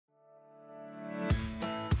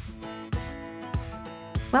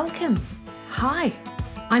Welcome. Hi,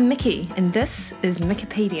 I'm Mickey, and this is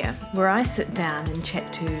Wikipedia, where I sit down and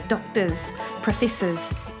chat to doctors, professors,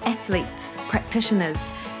 athletes, practitioners,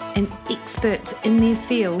 and experts in their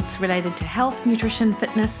fields related to health, nutrition,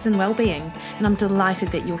 fitness, and well-being. And I'm delighted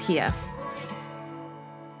that you're here.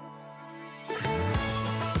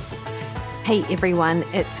 Hey everyone,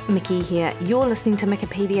 it's Mickey here. You're listening to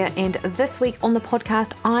Wikipedia, and this week on the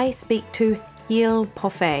podcast, I speak to Chiel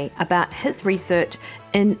Poffé about his research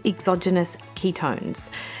in exogenous ketones.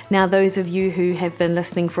 Now, those of you who have been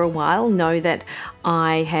listening for a while know that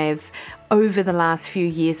I have, over the last few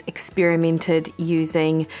years, experimented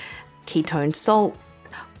using ketone salts,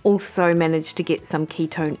 also managed to get some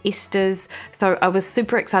ketone esters. So I was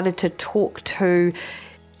super excited to talk to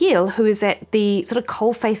Chiel, who is at the sort of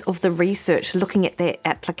coalface of the research looking at their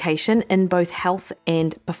application in both health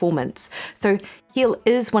and performance. So Chiel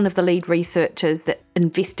is one of the lead researchers that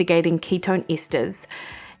investigating ketone esters,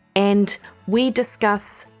 and we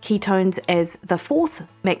discuss ketones as the fourth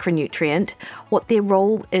macronutrient, what their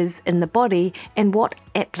role is in the body, and what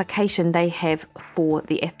application they have for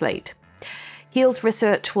the athlete. Chiel's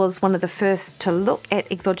research was one of the first to look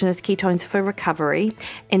at exogenous ketones for recovery,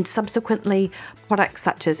 and subsequently products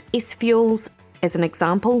such as S-Fuels, as an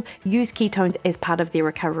example, use ketones as part of their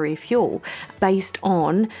recovery fuel, based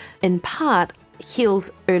on, in part, Chiel's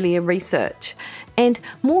earlier research. And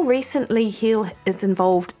more recently, Chiel is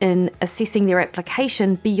involved in assessing their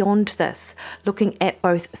application beyond this, looking at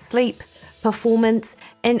both sleep, performance,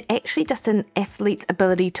 and actually just an athlete's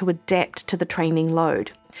ability to adapt to the training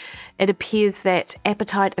load. It appears that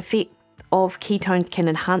appetite effects of ketones can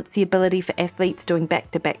enhance the ability for athletes doing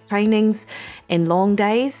back-to-back trainings and long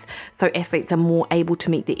days, so athletes are more able to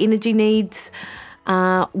meet their energy needs.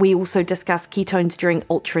 We also discuss ketones during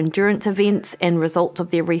ultra-endurance events and results of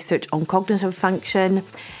their research on cognitive function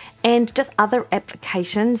and just other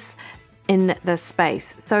applications in this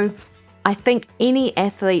space. So I think any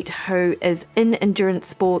athlete who is in endurance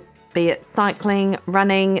sport, be it cycling,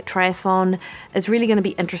 running, triathlon, is really going to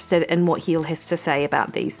be interested in what Chiel has to say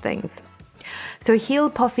about these things. So Chiel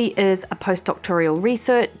Poffé is a postdoctoral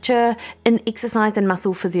researcher in exercise and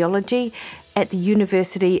muscle physiology at the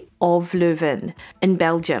University of Leuven in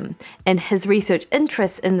Belgium, and his research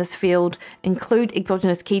interests in this field include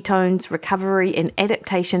exogenous ketones, recovery and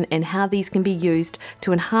adaptation, and how these can be used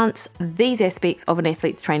to enhance these aspects of an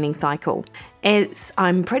athlete's training cycle. As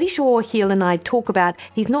I'm pretty sure Chiel and I talk about,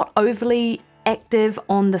 he's not overly active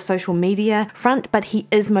on the social media front, but he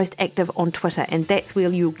is most active on Twitter, and that's where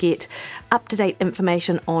you'll get up-to-date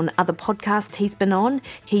information on other podcasts he's been on.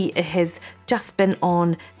 He has just been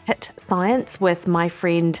on Hit Science with my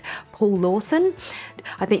friend Paul Lawson.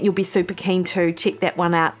 I think you'll be super keen to check that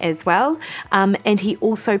one out as well. And he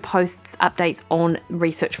also posts updates on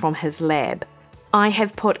research from his lab. I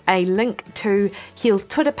have put a link to Chiel's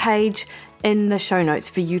Twitter page in the show notes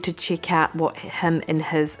for you to check out what him and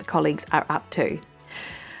his colleagues are up to.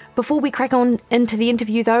 Before we crack on into the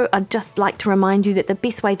interview though, I'd just like to remind you that the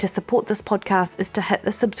best way to support this podcast is to hit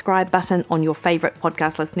the subscribe button on your favourite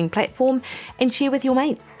podcast listening platform and share with your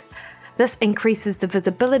mates. This increases the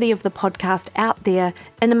visibility of the podcast out there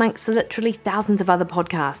and amongst literally thousands of other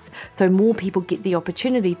podcasts, so more people get the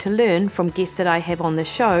opportunity to learn from guests that I have on the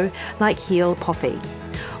show, like Chiel Poffé.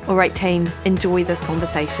 Alright team, enjoy this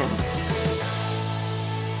conversation.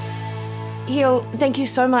 Chiel, thank you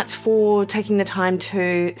so much for taking the time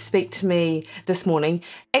to speak to me this morning.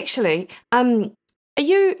 Actually, are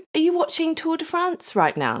you watching Tour de France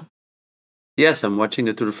right now? Yes, I'm watching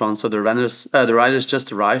the Tour de France. So the riders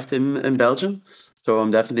just arrived in Belgium. So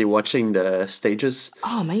I'm definitely watching the stages.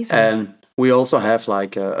 Oh, amazing. And we also have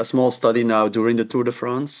like a small study now during the Tour de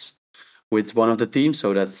France with one of the teams.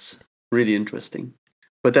 So that's really interesting.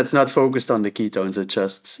 But that's not focused on the ketones. It's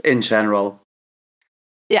just in general.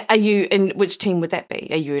 Yeah, are you in which team would that be?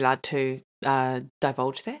 Are you allowed to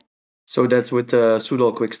divulge that? So that's with the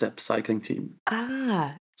Soudal Quickstep cycling team.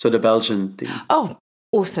 Ah. So the Belgian team. Oh,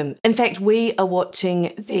 awesome. In fact, we are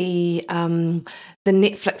watching the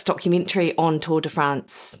Netflix documentary on Tour de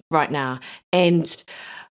France right now. And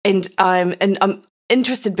I'm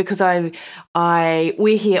interested because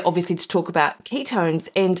we're here obviously to talk about ketones,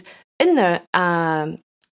 and in the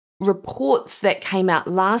reports that came out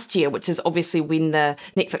last year, which is obviously when the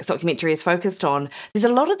Netflix documentary is focused on, there's a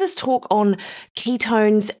lot of this talk on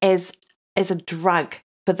ketones as a drug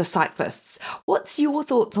for the cyclists. What's your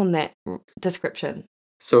thoughts on that description?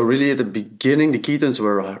 So really at the beginning, the ketones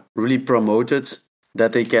were really promoted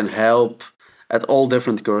that they can help at all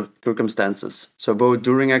different circumstances. So both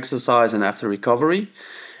during exercise and after recovery.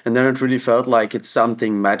 And then it really felt like it's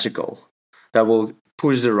something magical that will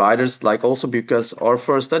push the riders, like also because our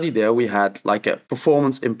first study there, we had like a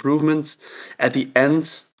performance improvement at the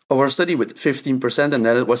end of our study with 15%, and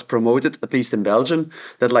then it was promoted, at least in Belgium,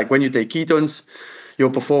 that like when you take ketones, your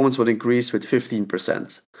performance would increase with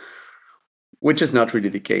 15%, which is not really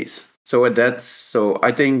the case. So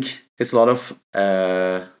I think it's a lot of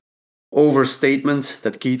overstatement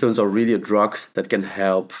that ketones are really a drug that can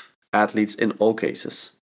help athletes in all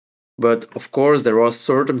cases. But of course, there are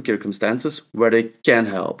certain circumstances where they can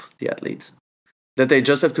help the athlete. That they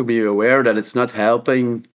just have to be aware that it's not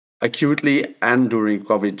helping acutely and during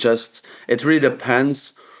recovery. It really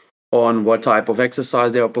depends on what type of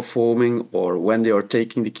exercise they are performing or when they are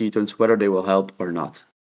taking the ketones, whether they will help or not.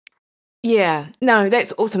 Yeah, no,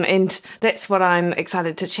 that's awesome. And that's what I'm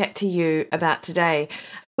excited to chat to you about today.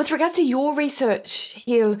 With regards to your research,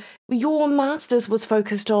 Chiel, your master's was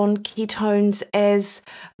focused on ketones as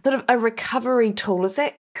sort of a recovery tool. Is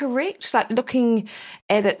that correct? Like looking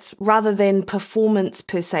at it rather than performance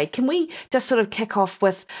per se. Can we just sort of kick off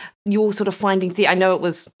with your sort of findings there? I know it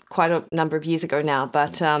was quite a number of years ago now,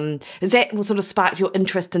 but is that what sort of sparked your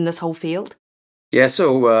interest in this whole field? Yeah,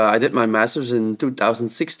 so I did my master's in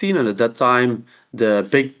 2016, and at that time, the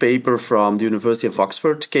big paper from the University of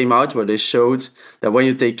Oxford came out where they showed that when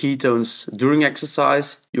you take ketones during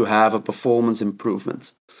exercise, you have a performance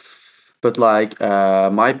improvement. But like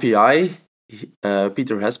my PI,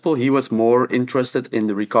 Peter Hespel, he was more interested in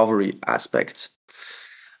the recovery aspect.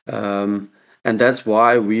 And that's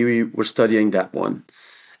why we were studying that one.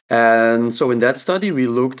 And so in that study, we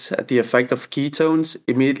looked at the effect of ketones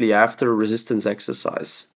immediately after resistance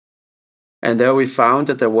exercise. And there we found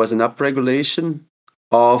that there was an upregulation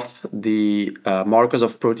of the markers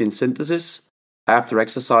of protein synthesis after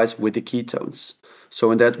exercise with the ketones.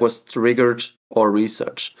 So and that was triggered our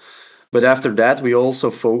research. But after that, we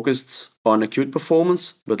also focused on acute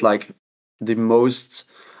performance, but like the most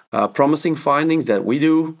promising findings that we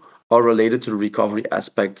do are related to the recovery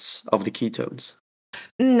aspects of the ketones.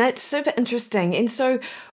 That's super interesting. And so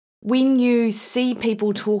when you see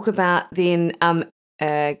people talk about then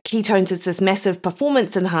ketones as this massive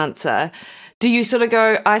performance enhancer, do you sort of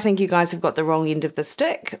go, I think you guys have got the wrong end of the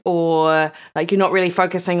stick, or like you're not really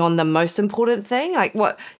focusing on the most important thing? Like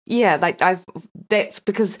what? Yeah, that's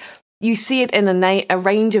because you see it in a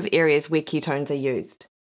range of areas where ketones are used.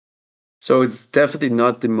 So it's definitely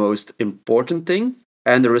not the most important thing.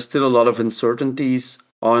 And there is still a lot of uncertainties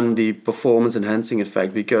on the performance enhancing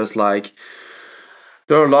effect because like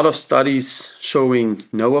there are a lot of studies showing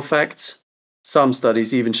no effect, some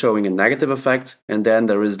studies even showing a negative effect, and then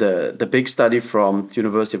there is the big study from the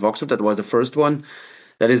University of Oxford that was the first one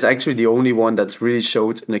that is actually the only one that's really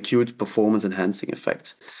showed an acute performance enhancing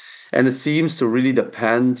effect. And it seems to really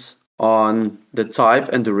depend on the type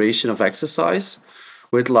and duration of exercise,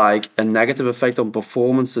 with like a negative effect on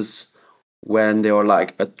performances when they are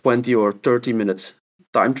like a 20 or 30 minute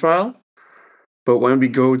time trial. But when we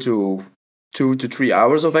go to 2 to 3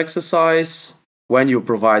 hours of exercise, when you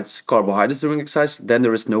provide carbohydrates during exercise, then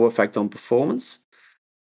there is no effect on performance.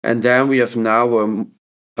 And then we have now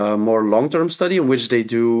a more long-term study in which they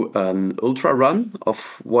do an ultra run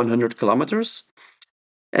of 100 kilometers.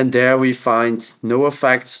 And there we find no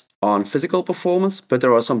effect on physical performance, but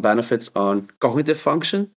there are some benefits on cognitive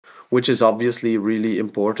function, which is obviously really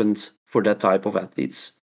important for that type of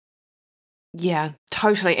athletes. Yeah,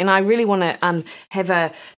 totally. And I really want to have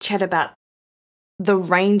a chat about the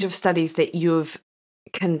range of studies that you've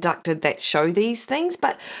conducted that show these things.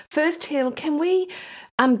 But first, Chiel, can we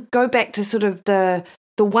go back to sort of the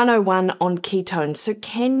 101 on ketones? So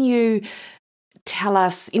can you tell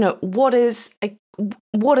us, what is a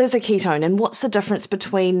ketone and what's the difference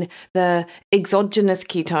between the exogenous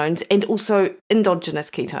ketones and also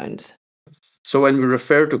endogenous ketones? So when we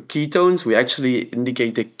refer to ketones, we actually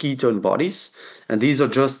indicate the ketone bodies, and these are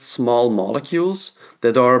just small molecules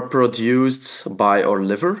that are produced by our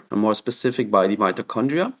liver, and more specific by the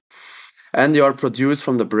mitochondria, and they are produced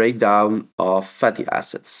from the breakdown of fatty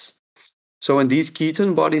acids. So in these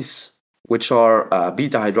ketone bodies, which are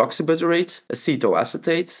beta-hydroxybutyrate,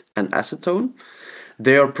 acetoacetate, and acetone,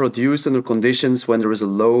 they are produced under conditions when there is a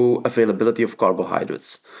low availability of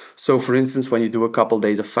carbohydrates. So for instance, when you do a couple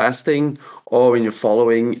days of fasting or when you're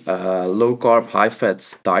following a low-carb,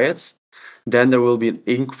 high-fat diet, then there will be an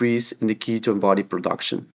increase in the ketone body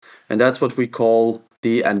production. And that's what we call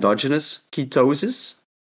the endogenous ketosis.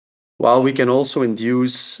 While we can also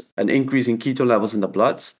induce an increase in ketone levels in the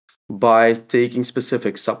blood by taking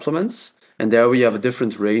specific supplements. And there we have a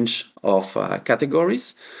different range of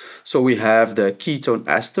categories. So we have the ketone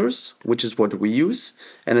esters, which is what we use.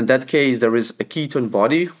 And in that case, there is a ketone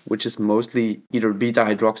body, which is mostly either beta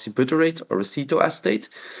hydroxybutyrate or acetoacetate.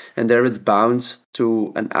 And there it's bound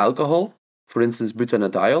to an alcohol, for instance,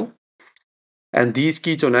 butanediol. And these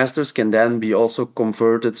ketone esters can then be also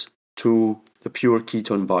converted to the pure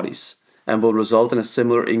ketone bodies and will result in a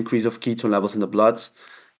similar increase of ketone levels in the blood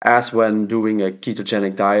as when doing a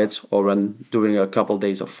ketogenic diet or when doing a couple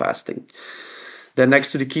days of fasting. Then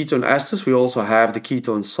next to the ketone esters, we also have the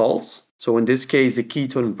ketone salts. So in this case, the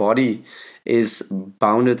ketone body is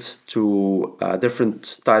bounded to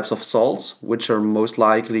different types of salts, which are most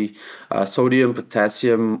likely sodium,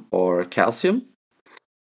 potassium, or calcium.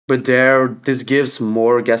 But this gives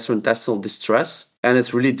more gastrointestinal distress, and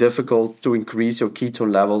it's really difficult to increase your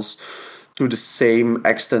ketone levels to the same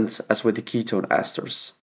extent as with the ketone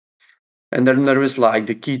esters. And then there is like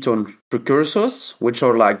the ketone precursors, which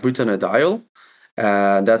are like butanediol.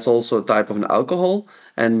 That's also a type of an alcohol,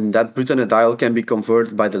 and that butanediol can be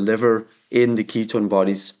converted by the liver in the ketone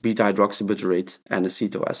bodies beta hydroxybutyrate and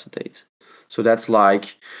acetoacetate. So that's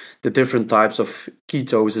like the different types of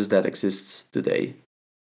ketoses that exist today.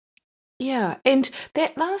 Yeah, and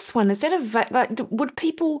that last one, is that would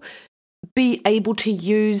people be able to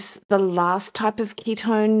use the last type of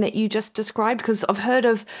ketone that you just described? Because I've heard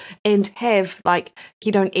of and have like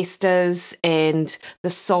ketone esters and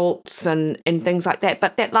the salts and things like that.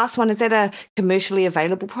 But that last one, is that a commercially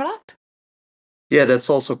available product? Yeah, that's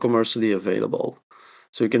also commercially available.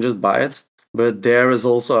 So you can just buy it. But there is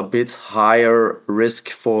also a bit higher risk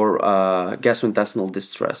for gastrointestinal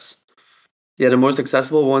distress. Yeah, the most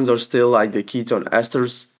accessible ones are still like the ketone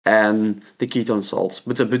esters and the ketone salts,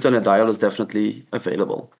 but the butanediol is definitely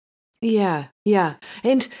available. Yeah.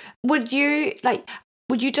 And would you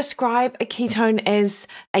describe a ketone as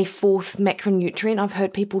a fourth macronutrient? I've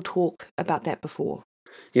heard people talk about that before.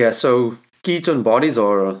 Yeah, so ketone bodies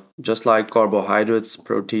are just like carbohydrates,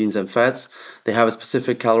 proteins, and fats. They have a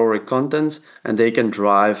specific caloric content and they can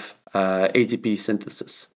drive ATP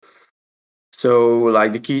synthesis. So,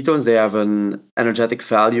 like the ketones, they have an energetic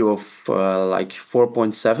value of like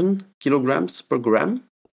 4.7 kilograms per gram,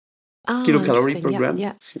 kilocalorie per gram.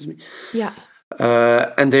 Excuse me. Yeah.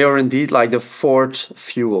 And they are indeed like the fourth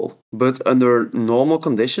fuel. But under normal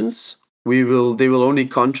conditions, they will only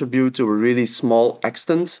contribute to a really small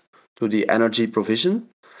extent to the energy provision.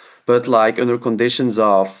 But like under conditions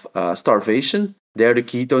of starvation, there the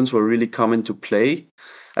ketones will really come into play,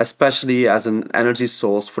 especially as an energy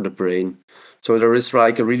source for the brain. So there is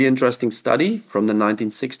like a really interesting study from the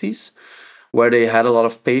 1960s where they had a lot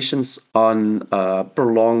of patients on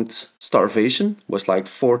prolonged starvation, was like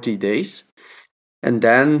 40 days. And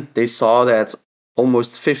then they saw that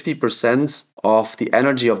almost 50% of the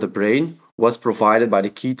energy of the brain was provided by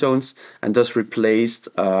the ketones and thus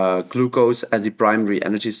replaced glucose as the primary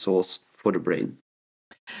energy source for the brain.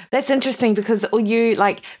 That's interesting because you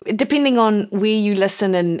like, depending on where you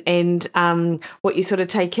listen and what you sort of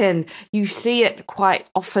take in, you see it quite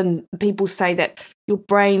often. People say that your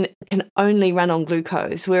brain can only run on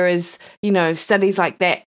glucose, whereas, studies like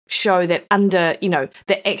that show that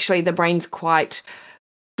that actually the brain's quite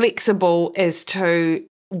flexible as to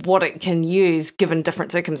what it can use given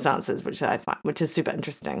different circumstances, which I find, which is super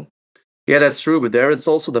interesting. Yeah, that's true. But there it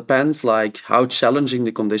also depends like how challenging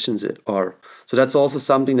the conditions are. So that's also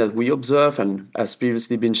something that we observe and has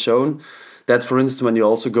previously been shown that, for instance, when you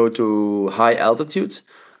also go to high altitude,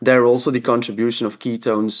 there also the contribution of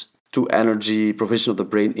ketones to energy provision of the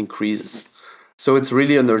brain increases. So it's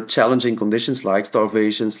really under challenging conditions like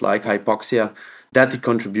starvations, like hypoxia, that the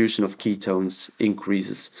contribution of ketones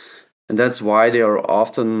increases. And that's why they are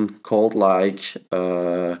often called like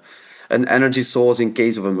an energy source in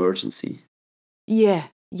case of emergency. Yeah,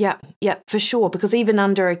 for sure. Because even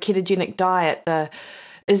under a ketogenic diet,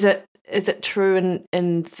 is it true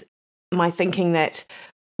in my thinking that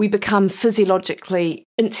we become physiologically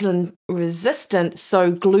insulin resistant,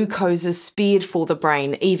 so glucose is spared for the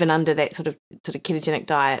brain even under that sort of ketogenic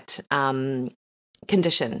diet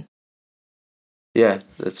condition? Yeah,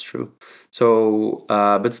 that's true. So,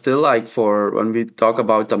 but still, like for when we talk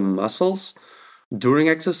about the muscles during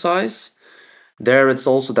exercise, there it's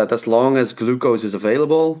also that as long as glucose is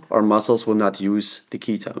available, our muscles will not use the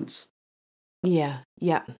ketones. Yeah.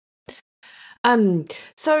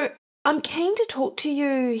 So I'm keen to talk to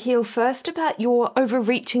you, Chiel, first about your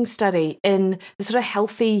overreaching study in the sort of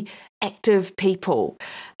healthy, active people.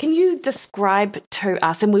 Can you describe to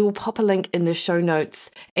us, and we will pop a link in the show notes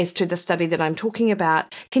as to the study that I'm talking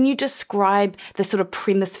about, can you describe the sort of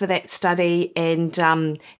premise for that study and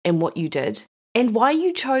what you did? And why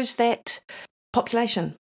you chose that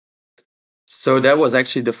population? So that was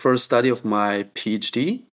actually the first study of my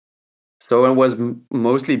PhD. So it was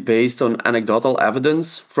mostly based on anecdotal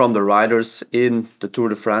evidence from the riders in the Tour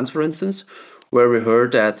de France, for instance, where we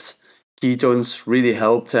heard that ketones really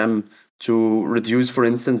helped them to reduce, for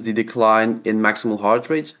instance, the decline in maximal heart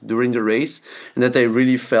rate during the race, and that they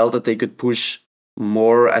really felt that they could push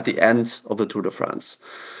more at the end of the Tour de France.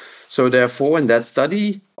 So therefore, in that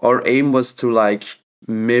study, our aim was to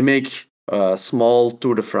mimic a small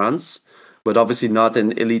Tour de France, but obviously not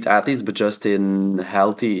in elite athletes, but just in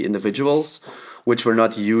healthy individuals, which were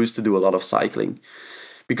not used to do a lot of cycling.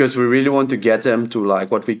 Because we really want to get them to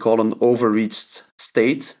what we call an overreached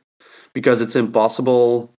state, because it's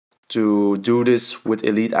impossible to do this with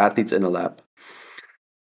elite athletes in a lab.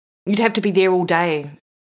 You'd have to be there all day.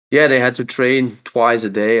 Yeah, they had to train twice a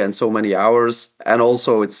day and so many hours. And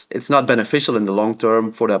also it's not beneficial in the long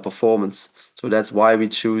term for their performance. So that's why we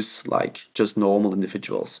choose just normal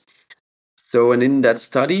individuals. So, and in that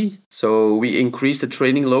study, so we increased the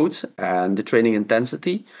training load and the training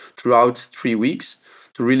intensity throughout 3 weeks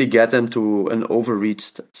to really get them to an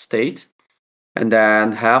overreached state. And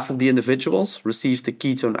then half of the individuals received the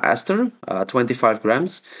ketone ester, 25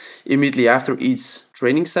 grams, immediately after each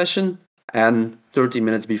training session and 30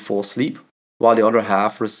 minutes before sleep, while the other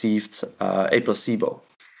half received a placebo.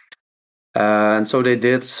 And so they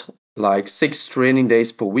did 6 training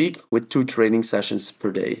days per week with 2 training sessions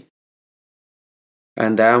per day.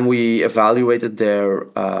 And then we evaluated their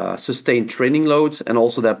sustained training load and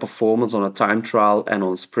also their performance on a time trial and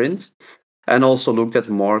on a sprint. And also looked at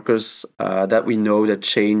markers that we know that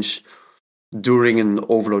change during an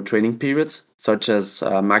overload training period, such as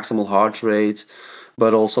maximal heart rate,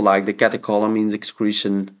 but also the catecholamines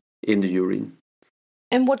excretion in the urine.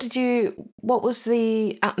 And what was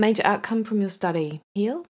the major outcome from your study,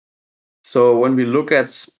 Chiel? So when we look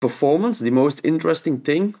at performance, the most interesting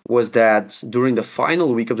thing was that during the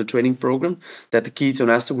final week of the training program, that the ketone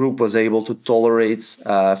ester group was able to tolerate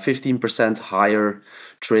 15% higher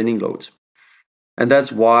training load. And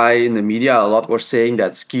that's why in the media a lot were saying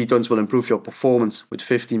that ketones will improve your performance with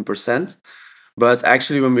 15%. But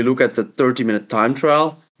actually when we look at the 30-minute time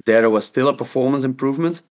trial, there was still a performance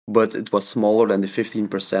improvement, but it was smaller than the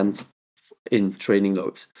 15% in training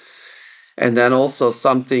load. And then also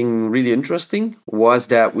something really interesting was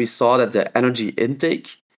that we saw that the energy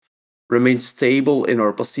intake remained stable in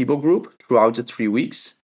our placebo group throughout the 3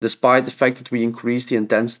 weeks, despite the fact that we increased the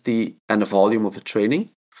intensity and the volume of the training.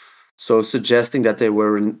 So suggesting that they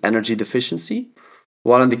were in energy deficiency.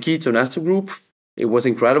 While in the ketone ester group, it was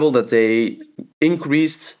incredible that they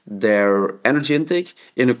increased their energy intake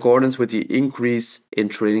in accordance with the increase in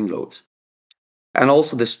training load. And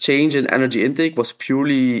also this change in energy intake was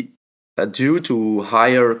purely due to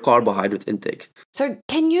higher carbohydrate intake. So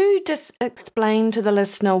can you just explain to the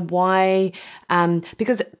listener why,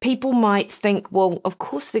 because people might think, well, of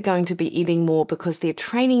course they're going to be eating more because they're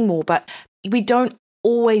training more, but we don't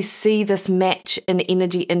always see this match in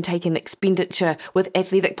energy intake and expenditure with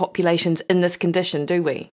athletic populations in this condition, do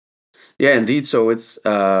we? Yeah, indeed. So it's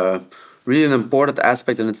really an important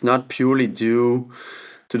aspect, and it's not purely due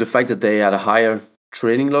to the fact that they had a higher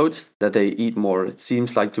training load, that they eat more. It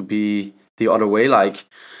seems to be the other way,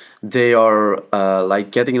 they are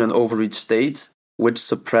getting in an overreach state, which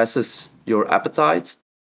suppresses your appetite,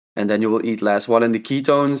 and then you will eat less. While in the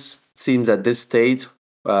ketones, it seems that this state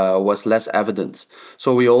was less evident.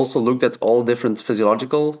 So we also looked at all different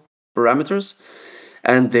physiological parameters,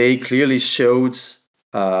 and they clearly showed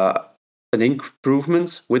an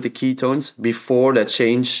improvement with the ketones before that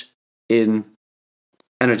change in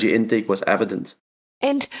energy intake was evident.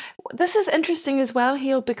 And this is interesting as well,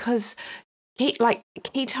 Chiel, because a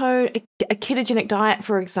ketogenic diet,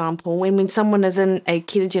 for example, when someone is in a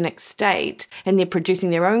ketogenic state and they're producing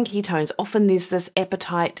their own ketones, often there's this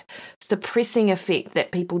appetite suppressing effect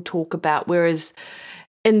that people talk about. Whereas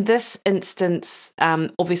in this instance,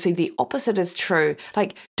 obviously the opposite is true.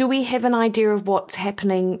 Do we have an idea of what's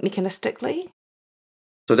happening mechanistically?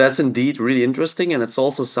 So that's indeed really interesting, and it's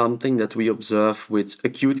also something that we observe with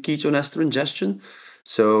acute ketone ester ingestion.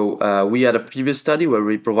 So we had a previous study where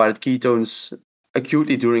we provided ketones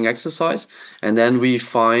acutely during exercise, and then we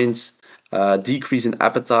find a decrease in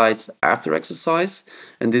appetite after exercise,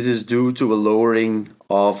 and this is due to a lowering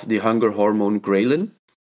of the hunger hormone ghrelin.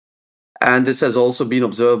 And this has also been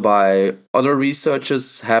observed by other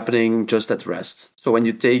researchers happening just at rest. So when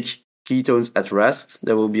you take ketones at rest,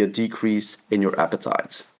 there will be a decrease in your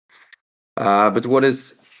appetite. But what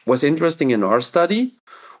was interesting in our study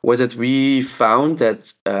was that we found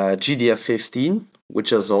that GDF-15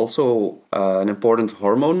 which is also an important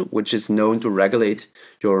hormone, which is known to regulate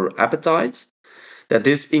your appetite, that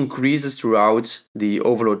this increases throughout the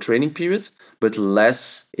overload training period, but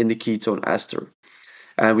less in the ketone ester.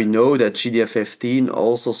 And we know that GDF15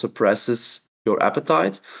 also suppresses your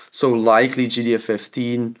appetite. So likely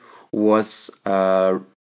GDF15 was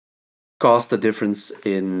caused the difference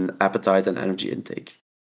in appetite and energy intake.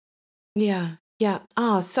 Yeah.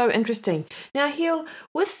 So interesting. Now, Chiel,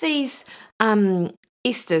 with these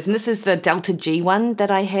esters, and this is the delta G one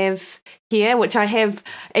that I have here, which I have,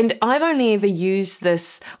 and I've only ever used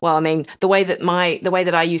this. Well, I mean, the way that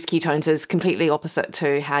I use ketones is completely opposite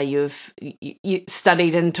to how you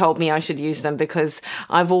studied and told me I should use them, because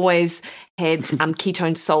I've always had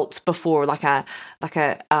ketone salts before, like a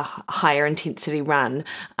higher intensity run,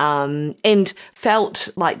 and felt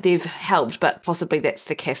like they've helped, but possibly that's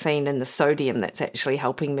the caffeine and the sodium that's actually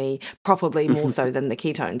helping me, probably more so than the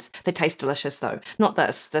ketones. They taste delicious though. Not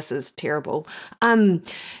this. This is terrible.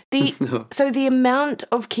 So the amount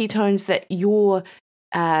of ketones that your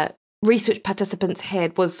research participants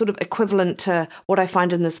had was sort of equivalent to what I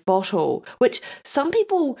find in this bottle, which some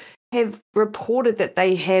people have reported that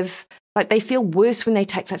they have, like, they feel worse when they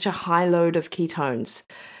take such a high load of ketones.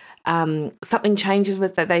 Something changes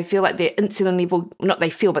with that. They feel like their insulin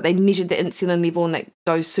level, but they measured the insulin level and it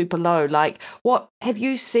goes super low. Like, what, have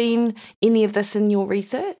you seen any of this in your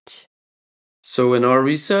research? So in our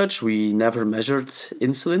research, we never measured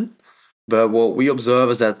insulin, but what we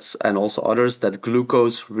observe is that, and also others, that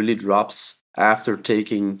glucose really drops after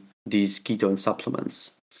taking these ketone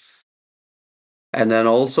supplements. And then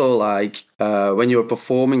also, like, when you're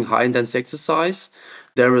performing high intense exercise,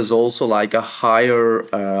 there is also like a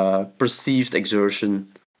higher perceived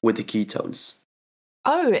exertion with the ketones.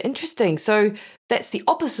 Oh, interesting. So that's the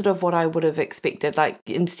opposite of what I would have expected. Like,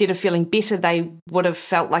 instead of feeling better, they would have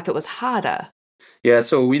felt like it was harder. Yeah,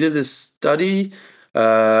 so we did a study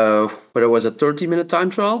where it was a 30-minute time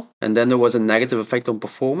trial, and then there was a negative effect on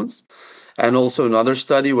performance. And also another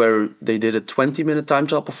study where they did a 20-minute time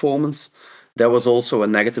trial performance. There was also a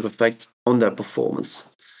negative effect on their performance.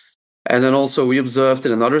 And then also we observed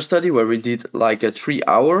in another study where we did like a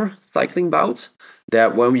 3-hour cycling bout,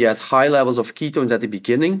 that when we had high levels of ketones at the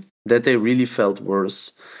beginning, that they really felt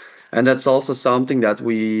worse. And that's also something that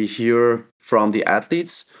we hear from the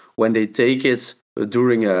athletes when they take it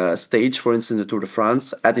during a stage, for instance, the Tour de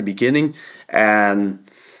France at the beginning, and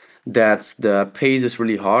that the pace is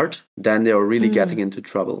really hard, then they are really getting into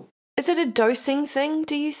trouble. Is it a dosing thing,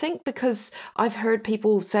 do you think? Because I've heard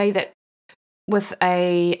people say that with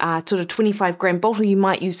a sort of 25-gram bottle, you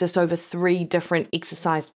might use this over 3 different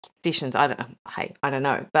exercise sessions. I don't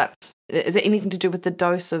know. But is it anything to do with the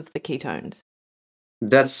dose of the ketones?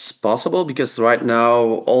 That's possible, because right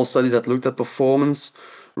now all studies that looked at performance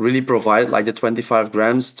really provided like the 25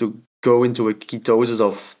 grams to go into a ketosis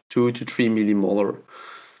of 2 to 3 millimolar.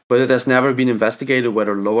 But it has never been investigated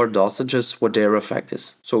whether lower dosages, what their effect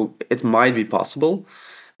is. So it might be possible,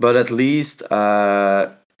 but at least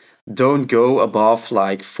don't go above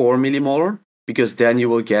like 4 millimolar, because then you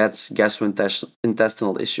will get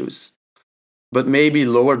gastrointestinal issues. But maybe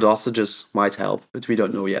lower dosages might help, but we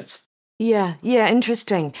don't know yet. Yeah,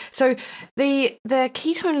 interesting. So the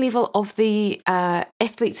ketone level of the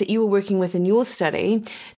athletes that you were working with in your study,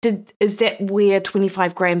 is that where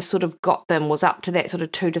 25 grams sort of got them, was up to that sort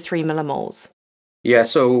of 2 to 3 millimoles? Yeah,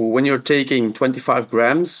 so when you're taking 25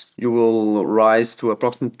 grams, you will rise to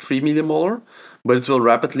approximately 3 millimolar, but it will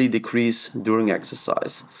rapidly decrease during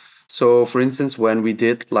exercise. So for instance, when we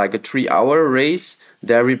did like a 3-hour race,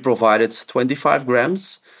 there we provided 25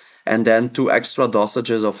 grams, and then 2 extra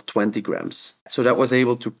dosages of 20 grams. So that was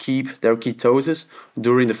able to keep their ketosis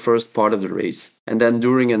during the first part of the race. And then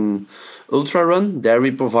during an ultra run, there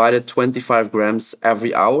we provided 25 grams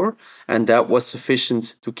every hour, and that was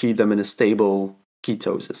sufficient to keep them in a stable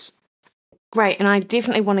ketosis. Great, and I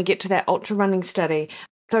definitely want to get to that ultra running study.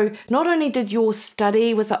 So not only did your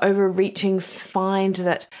study with the overreaching find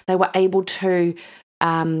that they were able to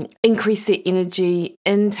increase their energy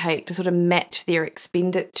intake to sort of match their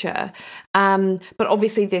expenditure, but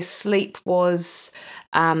obviously their sleep was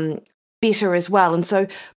better as well. And so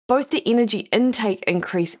both the energy intake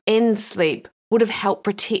increase and sleep would have helped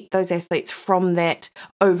protect those athletes from that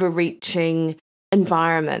overreaching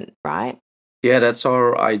environment, right? Yeah, that's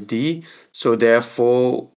our idea. So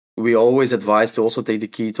therefore, we always advise to also take the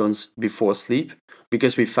ketones before sleep,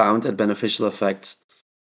 because we found a beneficial effect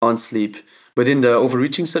on sleep. But in the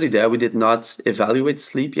overreaching study there, we did not evaluate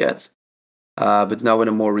sleep yet. But now in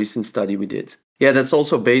a more recent study, we did. Yeah, that's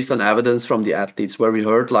also based on evidence from the athletes, where we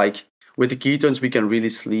heard like with the ketones, we can really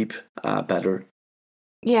sleep better.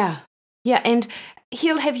 Yeah. And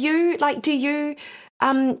Hiel, do you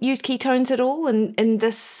use ketones at all in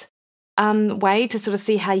this way to sort of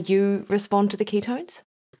see how you respond to the ketones?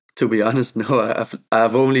 To be honest, no.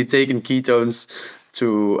 I've only taken ketones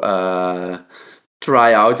to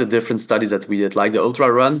try out the different studies that we did, like the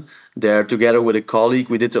ultra run. There, together with a colleague,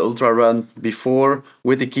 we did the ultra run before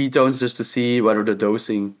with the ketones just to see whether the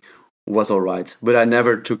dosing was all right. But I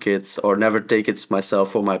never took it or never take it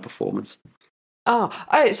myself for my performance. Oh,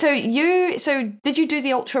 so did you do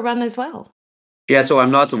the ultra run as well? Yeah, so I'm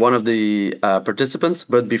not one of the participants,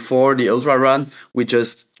 but before the ultra run, we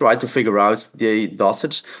just tried to figure out the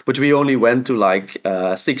dosage, but we only went to like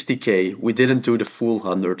 60K. We didn't do the full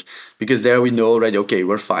 100 because there we know already, okay,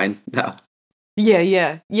 we're fine now.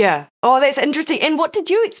 Yeah. Oh, that's interesting. And what did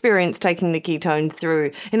you experience taking the ketones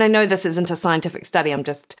through? And I know this isn't a scientific study. I'm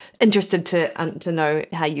just interested to know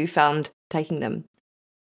how you found taking them.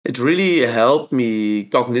 It really helped me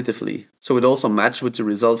cognitively. So it also matched with the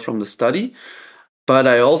results from the study. But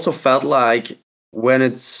I also felt like when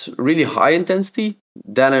it's really high intensity,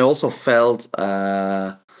 then I also felt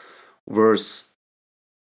worse.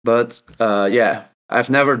 But yeah, I've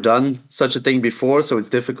never done such a thing before, so it's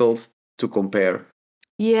difficult to compare.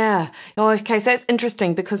 Yeah. Oh, okay. So that's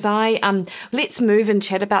interesting because let's move and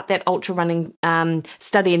chat about that ultra running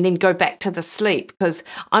study and then go back to the sleep because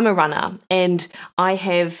I'm a runner and I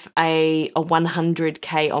have a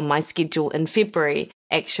 100K on my schedule in February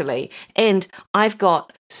actually. And I've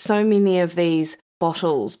got so many of these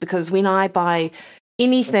bottles because when I buy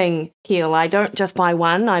anything Hiel, I don't just buy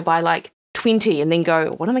one, I buy like 20 and then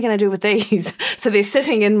go, what am I going to do with these? So they're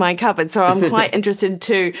sitting in my cupboard. So I'm quite interested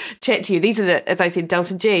to chat to you. These are as I said,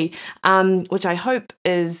 Delta G, which I hope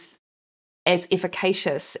is as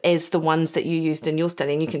efficacious as the ones that you used in your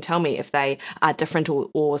study. And you can tell me if they are different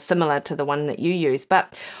or similar to the one that you use.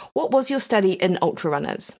 But what was your study in ultra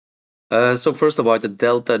runners? So first about the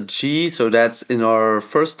Delta G, so that's in our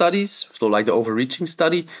first studies, so like the overreaching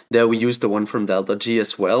study, there we used the one from Delta G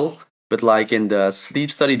as well. But like in the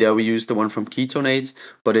sleep study, there we used the one from ketonate,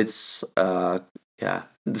 but it's the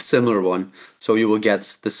similar one. So you will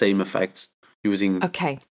get the same effect using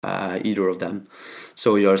either of them.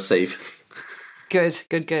 So you're safe. Good.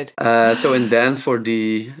 And then for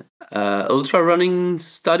the ultra running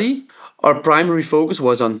study, our primary focus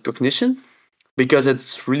was on cognition because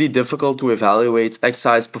it's really difficult to evaluate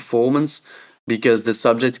exercise performance because the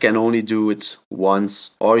subject can only do it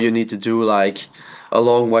once, or you need to do like a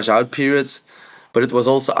long washout period. But it was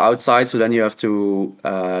also outside, so then you have to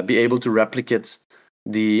be able to replicate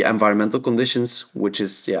the environmental conditions, which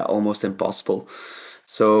is almost impossible.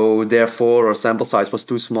 So therefore, our sample size was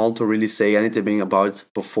too small to really say anything about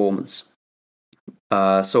performance.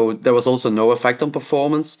 So there was also no effect on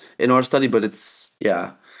performance in our study, but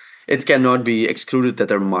it cannot be excluded that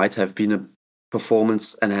there might have been a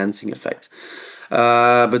performance enhancing effect.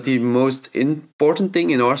 But the most important thing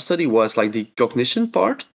in our study was like the cognition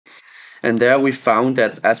part. And there we found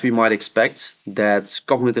that, as we might expect, that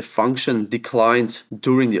cognitive function declined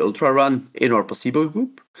during the ultra run in our placebo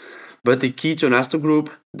group. But the ketone ester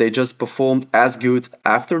group, they just performed as good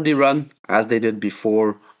after the run as they did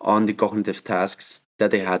before on the cognitive tasks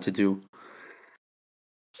that they had to do.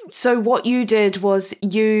 So what you did was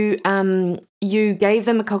you gave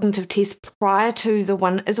them a cognitive test prior to the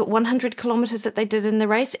 100 kilometers that they did in the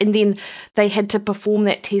race, and then they had to perform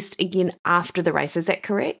that test again after the race. Is that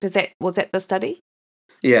correct? Was that the study?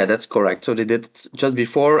 Yeah, that's correct. So they did it just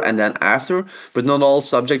before and then after, but not all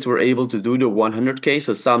subjects were able to do the 100K.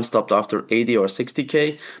 So some stopped after 80 or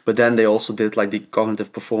 60K, but then they also did like the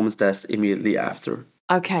cognitive performance test immediately after.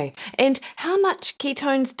 Okay. And how much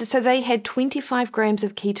ketones? So they had 25 grams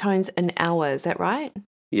of ketones an hour. Is that right?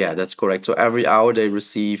 Yeah, that's correct. So every hour they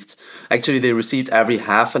received every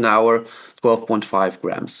half an hour 12.5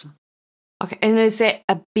 grams. Okay. And is that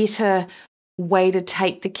a better way to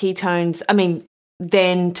take the ketones? I mean,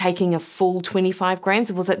 than taking a full 25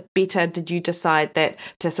 grams? Was it better? Did you decide that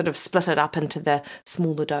to sort of split it up into the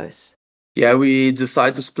smaller dose? Yeah, we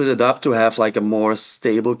decided to split it up to have like a more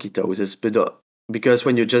stable ketosis. Because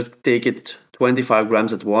when you just take it 25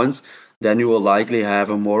 grams at once, then you will likely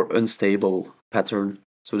have a more unstable pattern.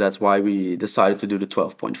 So that's why we decided to do the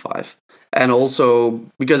 12.5. And also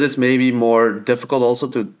because it's maybe more difficult also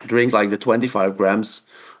to drink like the 25 grams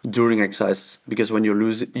during exercise, because when you're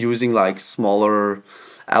using like smaller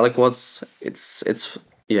aliquots, it's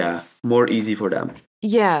more easy for them.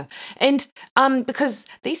 Yeah. And because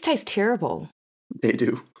these taste terrible. They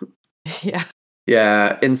do. Yeah.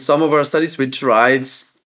 Yeah, in some of our studies, we tried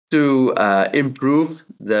to improve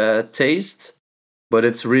the taste, but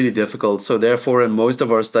it's really difficult. So therefore, in most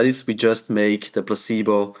of our studies, we just make the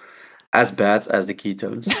placebo as bad as the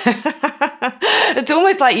ketones. It's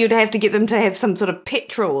almost like you'd have to get them to have some sort of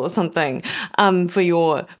petrol or something for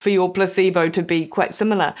your placebo to be quite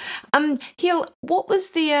similar. Hiel, what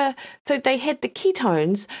was so they had the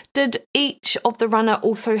ketones. Did each of the runner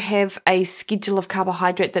also have a schedule of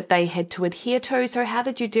carbohydrate that they had to adhere to? So how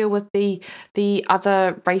did you deal with the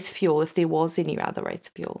other race fuel, if there was any other race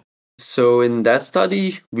fuel? So in that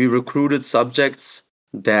study, we recruited subjects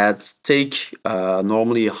that take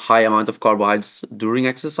normally a high amount of carbohydrates during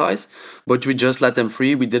exercise, but we just let them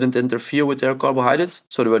free. We didn't interfere with their carbohydrates,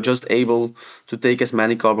 so they were just able to take as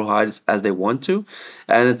many carbohydrates as they want to.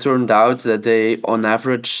 And it turned out that they, on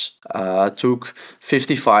average, took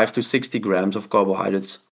 55 to 60 grams of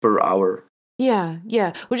carbohydrates per hour.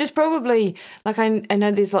 Yeah, which is probably, like, I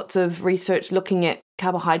know there's lots of research looking at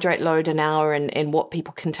carbohydrate load an hour and what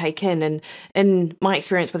people can take in. And in my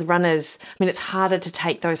experience with runners, I mean, it's harder to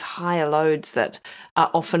take those higher loads that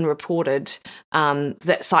are often reported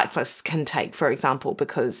that cyclists can take, for example,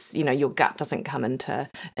 because, your gut doesn't come into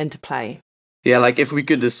play. Yeah, like if we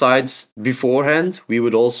could decide beforehand, we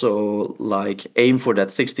would also like aim for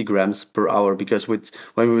that 60 grams per hour, because when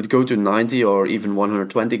we would go to 90 or even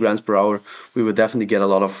 120 grams per hour, we would definitely get a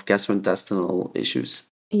lot of gastrointestinal issues.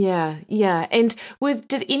 Yeah. And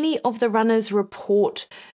did any of the runners report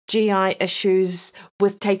GI issues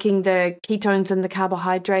with taking the ketones and the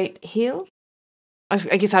carbohydrate, Hiel? I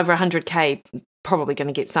guess over 100K, probably going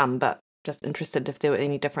to get some, but just interested if there were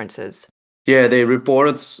any differences. Yeah, they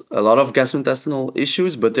reported a lot of gastrointestinal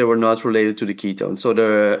issues, but they were not related to the ketone. So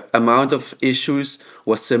the amount of issues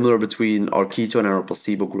was similar between our ketone and our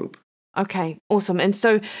placebo group. Okay, awesome. And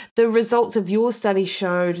so the results of your study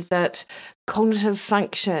showed that cognitive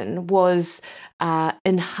function was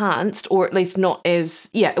enhanced, or at least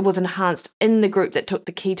it was enhanced in the group that took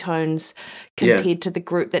the ketones compared to the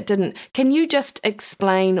group that didn't. Can you just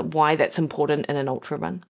explain why that's important in an ultra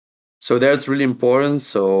run? So there it's really important.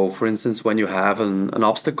 So for instance, when you have an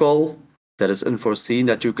obstacle that is unforeseen,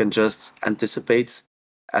 that you can just anticipate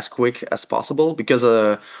as quick as possible, because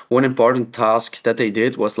one important task that they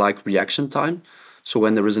did was like reaction time. So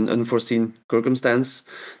when there is an unforeseen circumstance,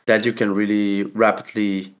 that you can really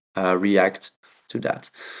rapidly react to that.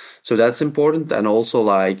 So that's important. And also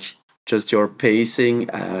like just your pacing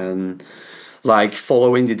and like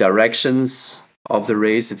following the directions of the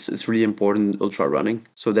race, it's really important in ultra running.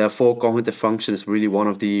 So therefore, cognitive function is really one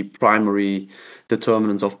of the primary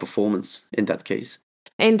determinants of performance in that case.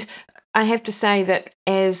 And I have to say that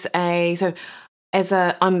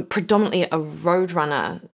I'm predominantly a road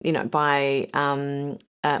runner, by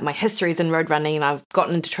my history is in road running, and I've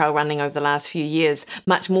gotten into trail running over the last few years,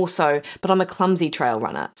 much more so, but I'm a clumsy trail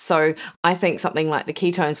runner. So I think something like the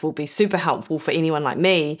ketones will be super helpful for anyone like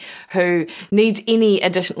me who needs any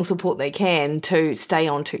additional support they can to stay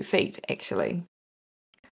on 2 feet, actually.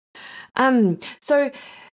 So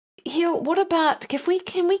Hiel, what about,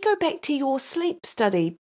 can we go back to your sleep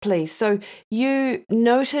study, please? So you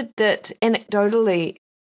noted that anecdotally,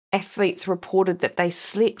 athletes reported that they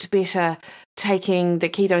slept better taking the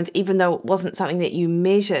ketones, even though it wasn't something that you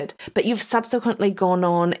measured. But you've subsequently gone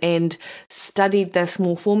on and studied this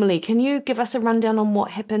more formally. Can you give us a rundown on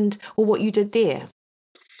what happened or what you did there?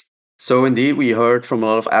 So indeed, we heard from a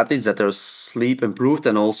lot of athletes that their sleep improved,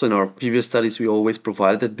 and also in our previous studies, we always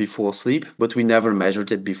provided it before sleep, but we never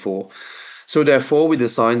measured it before. So therefore, we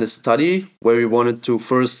designed a study where we wanted to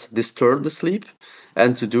first disturb the sleep.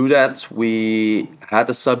 And to do that, we had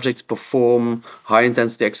the subjects perform high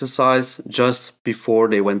intensity exercise just before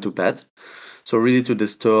they went to bed. So really to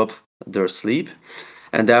disturb their sleep.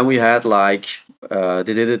 And then we had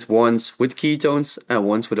they did it once with ketones and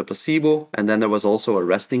once with a placebo. And then there was also a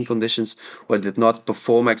resting conditions where they did not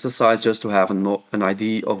perform exercise, just to have an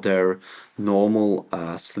idea of their normal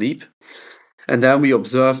sleep. And then we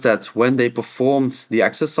observed that when they performed the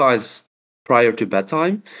exercise prior to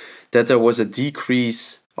bedtime, that there was a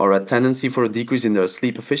decrease or a tendency for a decrease in their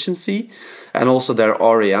sleep efficiency, and also their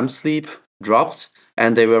REM sleep dropped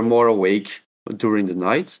and they were more awake during the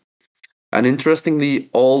night. And interestingly,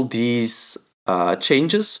 all these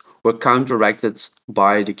changes were counteracted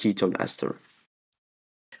by the ketone ester.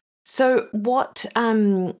 So what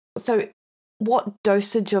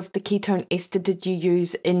dosage of the ketone ester did you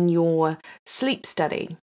use in your sleep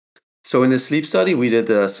study? So in the sleep study, we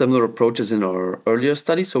did similar approaches in our earlier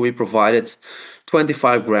study. So we provided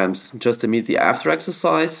 25 grams just immediately after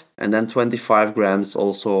exercise, and then 25 grams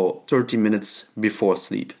also 30 minutes before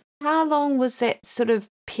sleep. How long was that sort of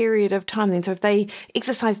period of time then? So if they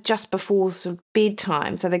exercised just before sort of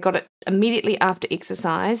bedtime, so they got it immediately after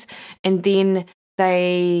exercise, and then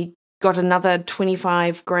they got another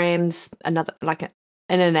 25 grams,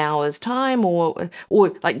 in an hour's time, or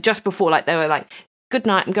like just before, like they were like, good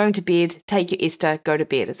night, I'm going to bed, take your ester, go to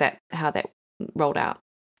bed. Is that how that rolled out?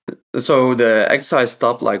 So the exercise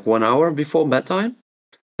stopped like 1 hour before bedtime,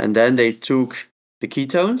 and then they took the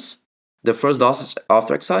ketones, the first dosage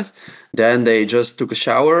after exercise. Then they just took a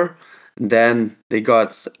shower. Then they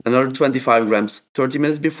got another 25 grams 30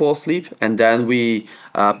 minutes before sleep. And then we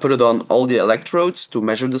put it on all the electrodes to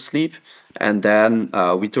measure the sleep. And then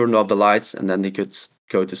we turned off the lights, and then they could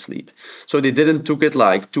go to sleep. So they didn't took it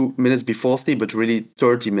like 2 minutes before sleep, but really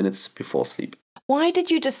 30 minutes before sleep. Why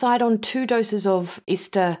did you decide on 2 doses of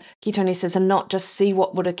ester ketone esters and not just see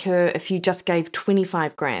what would occur if you just gave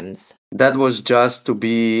 25 grams? That was just to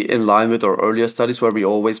be in line with our earlier studies where we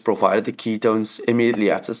always provided the ketones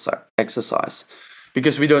immediately after exercise.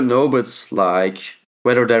 Because we don't know, but like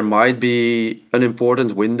whether there might be an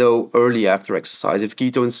important window early after exercise. If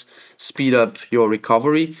ketones speed up your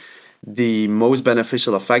recovery, the most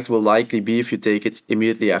beneficial effect will likely be if you take it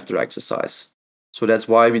immediately after exercise. So that's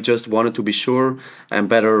why we just wanted to be sure and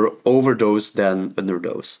better overdose than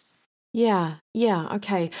underdose. Yeah,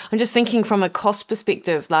 okay. I'm just thinking from a cost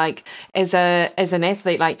perspective, like as an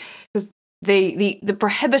athlete, like because the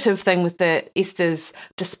prohibitive thing with the esters,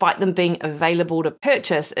 despite them being available to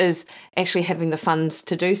purchase, is actually having the funds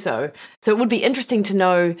to do so. So it would be interesting to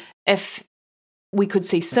know if we could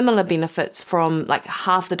see similar benefits from like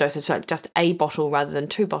half the dosage, like just a bottle rather than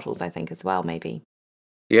 2 bottles, I think as well, maybe.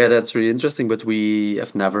 Yeah, that's really interesting, but we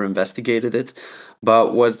have never investigated it.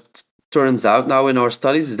 But what turns out now in our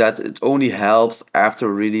studies is that it only helps after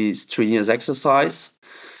really strenuous exercise.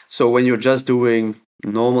 So when you're just doing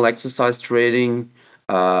normal exercise training,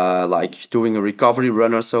 like doing a recovery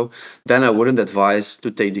run or so, then I wouldn't advise to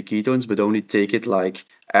take the ketones, but only take it like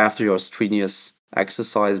after your strenuous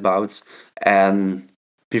exercise bouts and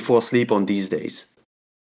before sleep on these days.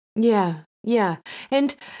 Yeah.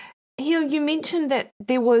 And Hill, you mentioned that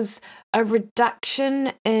there was a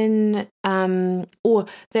reduction in, or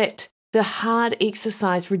that the hard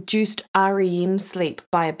exercise reduced REM sleep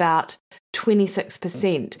by about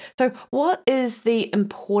 26%. So what is the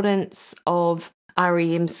importance of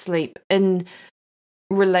REM sleep in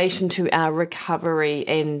relation to our recovery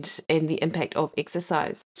and the impact of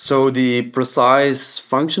exercise? So the precise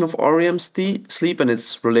function of REM sleep and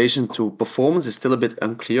its relation to performance is still a bit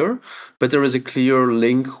unclear, but there is a clear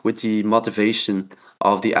link with the motivation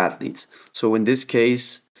of the athlete. So in this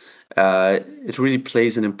case, it really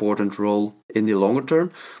plays an important role in the longer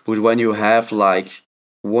term. But when you have like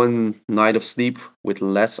one night of sleep with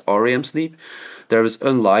less REM sleep, there is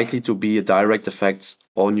unlikely to be a direct effect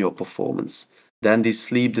on your performance. Then this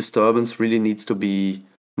sleep disturbance really needs to be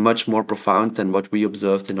much more profound than what we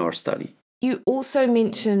observed in our study. You also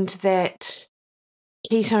mentioned that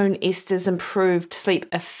ketone esters improved sleep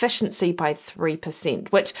efficiency by 3%,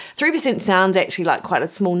 which 3% sounds actually like quite a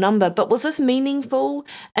small number, but was this meaningful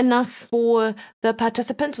enough for the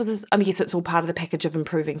participants? I guess it's all part of the package of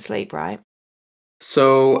improving sleep, right?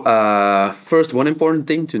 So first, one important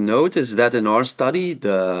thing to note is that in our study,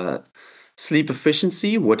 the sleep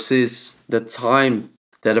efficiency, which is the time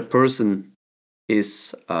that a person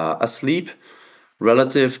is asleep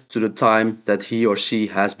relative to the time that he or she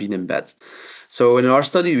has been in bed. So in our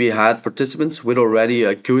study, we had participants with already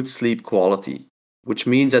a good sleep quality, which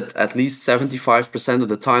means that at least 75% of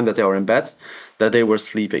the time that they are in bed, that they were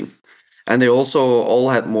sleeping. And they also all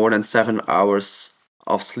had more than 7 hours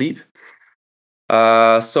of sleep.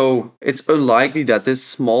 So it's unlikely that this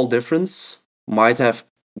small difference might have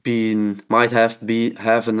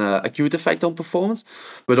an acute effect on performance.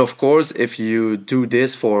 But of course, if you do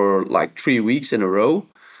this for like 3 weeks in a row,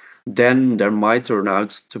 then there might turn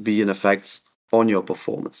out to be an effect on your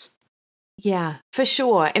performance. Yeah, for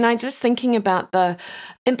sure. And I'm just thinking about the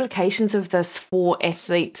implications of this for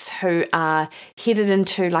athletes who are headed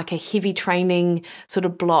into like a heavy training sort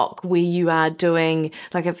of block where you are doing,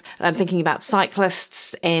 like if I'm thinking about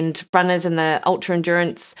cyclists and runners and the ultra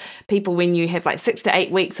endurance people, when you have like 6 to 8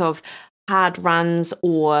 weeks of hard runs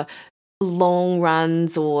or long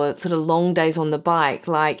runs or sort of long days on the bike,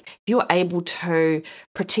 like if you're able to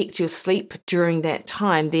protect your sleep during that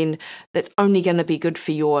time, then that's only going to be good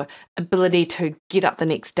for your ability to get up the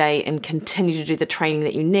next day and continue to do the training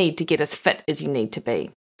that you need to get as fit as you need to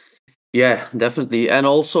be. Yeah, definitely. And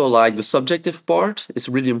also like the subjective part is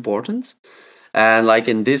really important. And like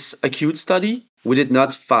in this acute study, we did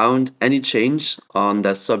not found any change on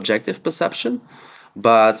the subjective perception.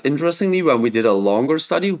 But interestingly, when we did a longer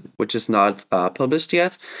study, which is not published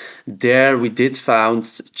yet, there we did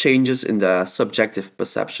found changes in the subjective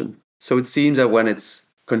perception. So it seems that when it's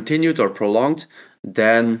continued or prolonged,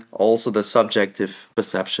 then also the subjective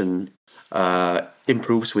perception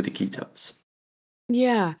improves with the ketones.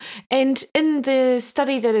 Yeah. And in the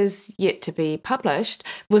study that is yet to be published,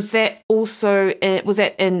 was that also, was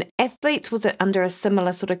that in athletes? Was it under a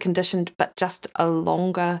similar sort of condition, but just a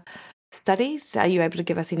longer studies? Are you able to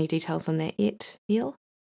give us any details on that yet, Neil?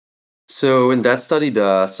 So in that study,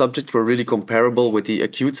 the subjects were really comparable with the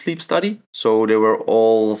acute sleep study. So they were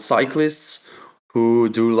all cyclists who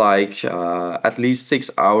do like at least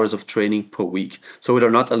 6 hours of training per week. So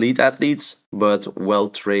they're not elite athletes, but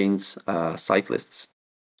well-trained cyclists.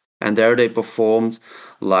 And there they performed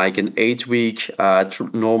like an 8-week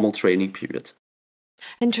normal training period.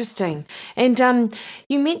 Interesting. And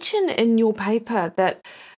you mentioned in your paper that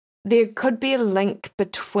there could be a link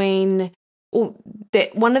between, or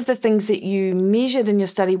that one of the things that you measured in your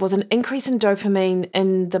study was an increase in dopamine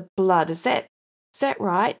in the blood. Is that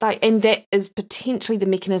right? Like, and that is potentially the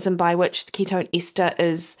mechanism by which the ketone ester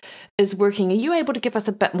is working. Are you able to give us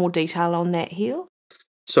a bit more detail on that, Heel?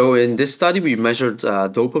 So in this study, we measured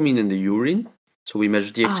dopamine in the urine. So we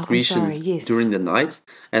measured the excretion during the night,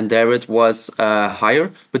 and there it was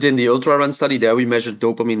higher. But in the ultra run study, there we measured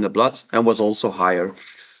dopamine in the blood and was also higher.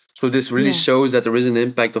 So this really shows that there is an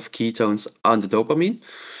impact of ketones on the dopamine.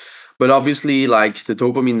 But obviously, like the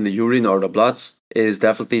dopamine in the urine or the blood is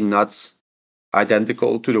definitely not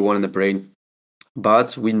identical to the one in the brain.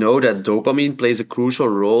 But we know that dopamine plays a crucial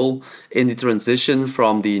role in the transition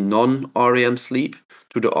from the non-REM sleep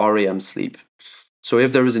to the REM sleep. So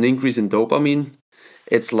if there is an increase in dopamine,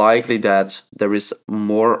 it's likely that there is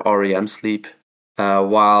more REM sleep,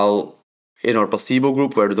 while in our placebo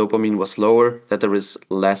group, where the dopamine was lower, that there is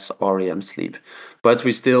less REM sleep. But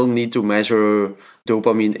we still need to measure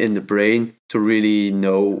dopamine in the brain to really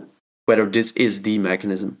know whether this is the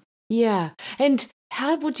mechanism. Yeah. And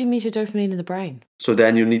how would you measure dopamine in the brain? So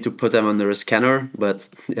then you need to put them under a scanner, but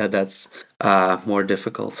yeah, that's more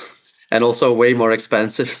difficult and also way more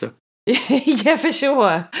expensive. So yeah, for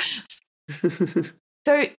sure.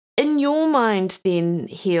 So in your mind then,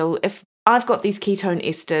 Heel, if I've got these ketone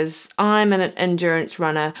esters, I'm an endurance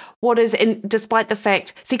runner, and despite the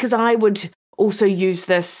fact, because I would also use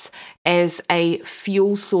this as a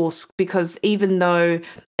fuel source, because even though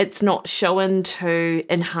it's not shown to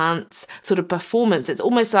enhance sort of performance, it's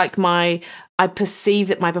almost like I perceive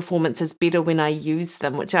that my performance is better when I use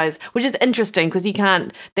them, which is interesting, because you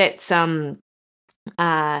can't, that's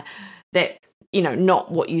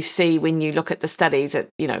not what you see when you look at the studies.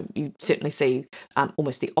 You certainly see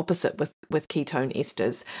almost the opposite with ketone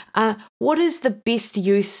esters. What is the best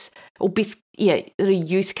use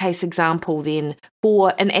use case example then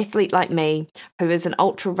for an athlete like me who is an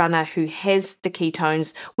ultra runner who has the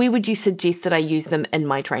ketones? Where would you suggest that I use them in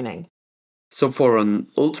my training? So for an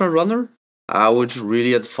ultra runner, I would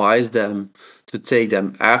really advise them to take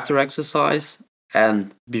them after exercise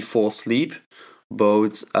and before sleep,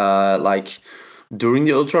 both like during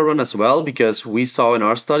the ultra run as well, because we saw in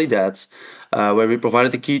our study that where we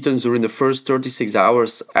provided the ketones during the first 36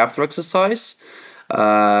 hours after exercise,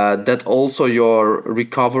 that also your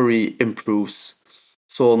recovery improves.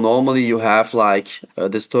 So normally you have like a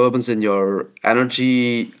disturbance in your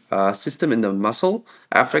energy system in the muscle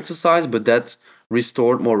after exercise, but that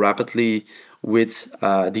restored more rapidly with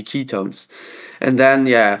the ketones. And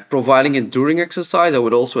then, providing it during exercise, I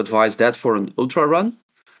would also advise that for an ultra run,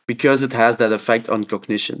 because it has that effect on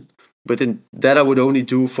cognition. But that I would only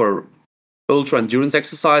do for ultra endurance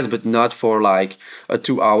exercise, but not for like a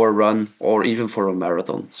 2-hour run or even for a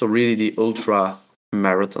marathon. So really the ultra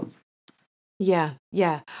marathon. Yeah.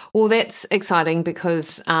 Well, that's exciting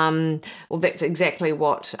because, that's exactly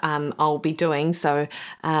what I'll be doing. So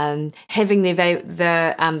having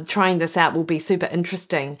the trying this out will be super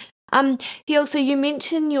interesting. Heel, so you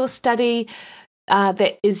mentioned your study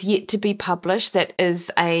that is yet to be published. That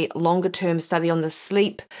is a longer term study on the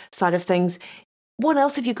sleep side of things. What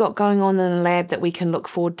else have you got going on in the lab that we can look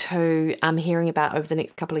forward to hearing about over the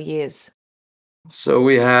next couple of years? So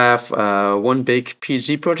we have one big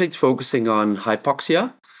PhD project focusing on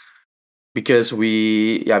hypoxia, because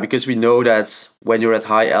we know that when you're at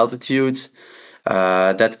high altitude,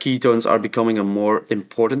 that ketones are becoming a more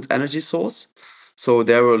important energy source. So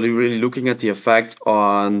there we're really looking at the effect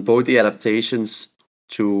on both the adaptations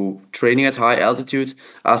to training at high altitude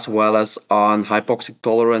as well as on hypoxic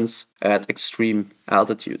tolerance at extreme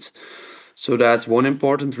altitudes. So that's one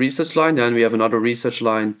important research line. Then we have another research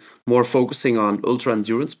line more focusing on ultra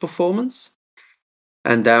endurance performance.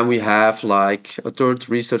 And then we have like a third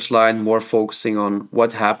research line more focusing on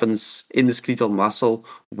what happens in the skeletal muscle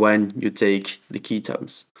when you take the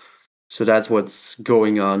ketones. So that's what's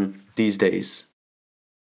going on these days.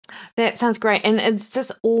 That sounds great. And it's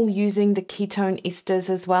just all using the ketone esters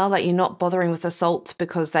as well. Like you're not bothering with the salts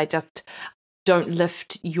because they just don't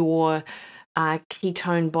lift your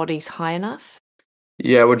ketone bodies high enough.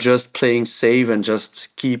 Yeah, we're just playing safe and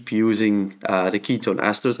just keep using the ketone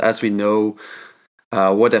esters as we know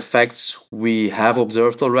what effects we have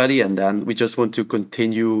observed already, and then we just want to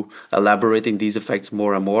continue elaborating these effects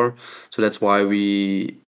more and more. So that's why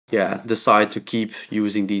we decide to keep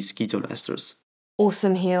using these ketone esters.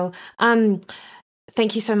 Awesome, Chiel.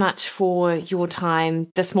 Thank you so much for your time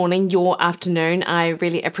this morning, your afternoon. I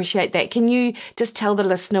really appreciate that. Can you just tell the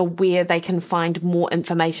listener where they can find more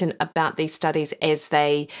information about these studies as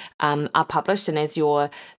they are published and as your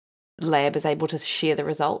lab is able to share the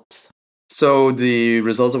results? So the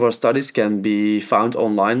results of our studies can be found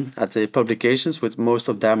online at the publications, with most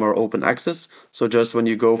of them are open access. So just when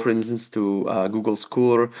you go, for instance, to Google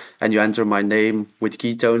Scholar and you enter my name with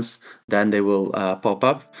ketones, then they will pop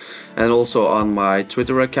up. And also on my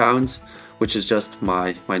Twitter account, which is just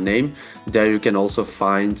my name, there you can also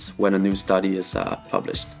find when a new study is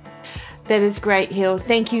published. That is great, Chiel.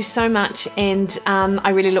 Thank you so much. And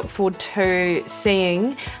I really look forward to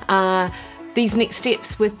seeing these next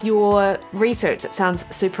steps with your research. It sounds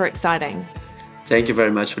super exciting. Thank you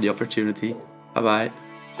very much for the opportunity. Bye-bye.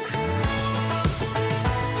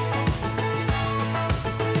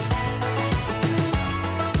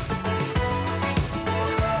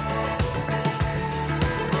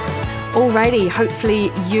 Alrighty,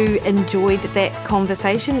 hopefully you enjoyed that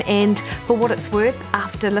conversation, and for what it's worth,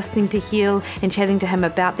 after listening to Chiel and chatting to him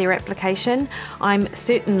about their application, I'm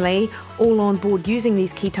certainly all on board using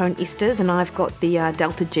these ketone esters, and I've got the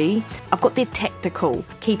Delta G. I've got their tactical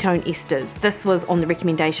ketone esters. This was on the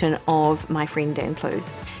recommendation of my friend Dan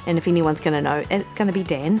Plews, and if anyone's going to know, it's going to be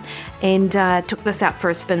Dan, and took this out for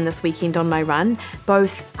a spin this weekend on my run.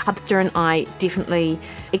 Both Hubster and I definitely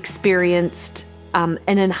experienced an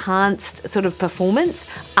enhanced sort of performance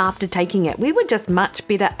after taking it. We were just much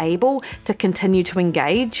better able to continue to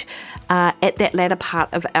engage at that latter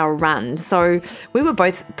part of our run. So we were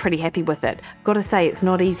both pretty happy with it. Got to say, it's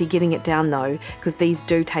not easy getting it down though, because these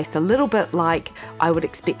do taste a little bit like I would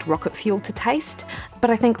expect rocket fuel to taste, but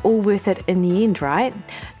I think all worth it in the end, right?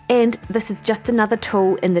 And this is just another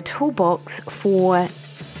tool in the toolbox for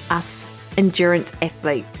us endurance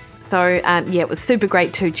athletes. So it was super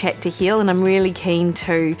great to chat to Chiel, and I'm really keen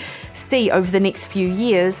to see over the next few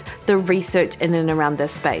years the research in and around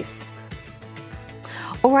this space.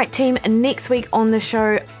 All right, team, next week on the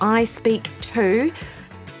show, I speak to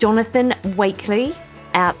Jonathan Wakely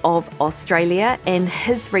out of Australia and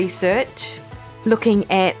his research looking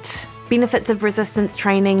at benefits of resistance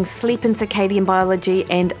training, sleep and circadian biology,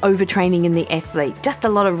 and overtraining in the athlete. Just a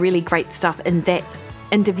lot of really great stuff in that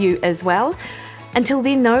interview as well. Until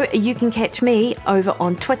then, though, you can catch me over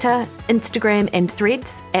on Twitter, Instagram and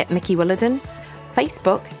Threads at Mickey Williden,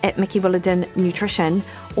 Facebook at Mickey Williden Nutrition,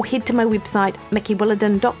 or head to my website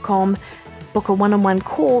mickeywilliden.com, book a one-on-one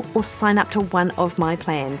call or sign up to one of my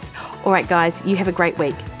plans. All right, guys, you have a great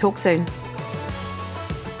week. Talk soon.